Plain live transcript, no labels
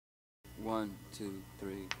1, 2,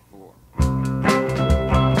 3, 4.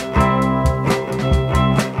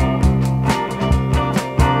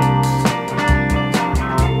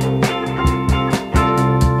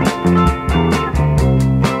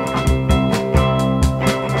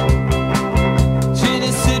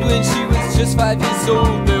 Jenny said when she was just 5 years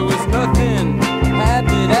old, there was nothing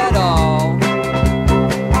happening at all.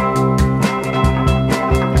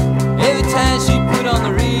 Every time she put on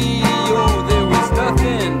the radio, there was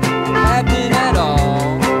nothing happening at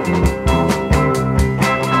all.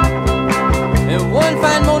 And one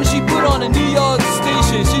fine morning she put on a New York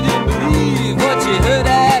station. She didn't believe what she heard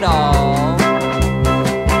at all.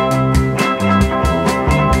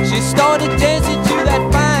 She started dancing to that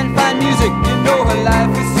fine, fine music. You know her life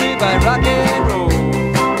was saved by rock and roll.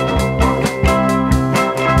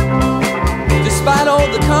 Despite all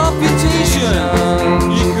the computation,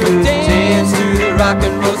 you could dance to the rock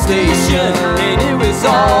and roll station, and it was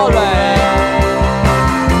alright.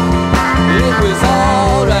 It was alright.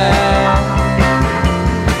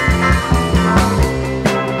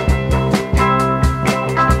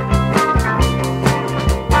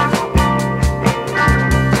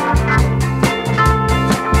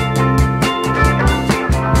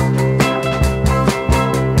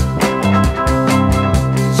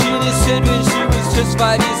 When she was just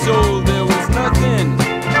 5 years old, there was nothing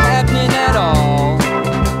happening at all.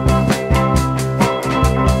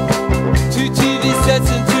 2 TV sets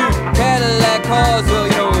and 2 Cadillac cars. Well,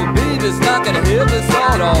 you know, baby's not gonna help us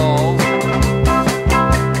at all.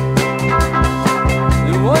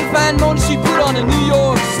 And one fine morning she put on a New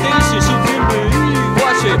York station. She didn't believe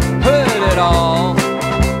what she heard at all.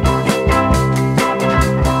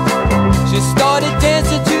 She started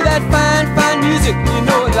dancing to that fine, fine music. You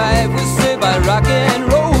know, life was saved by rock and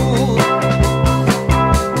roll.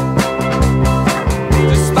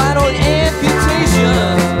 Despite all the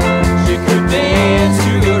amputation, she could dance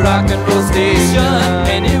to the rock and roll.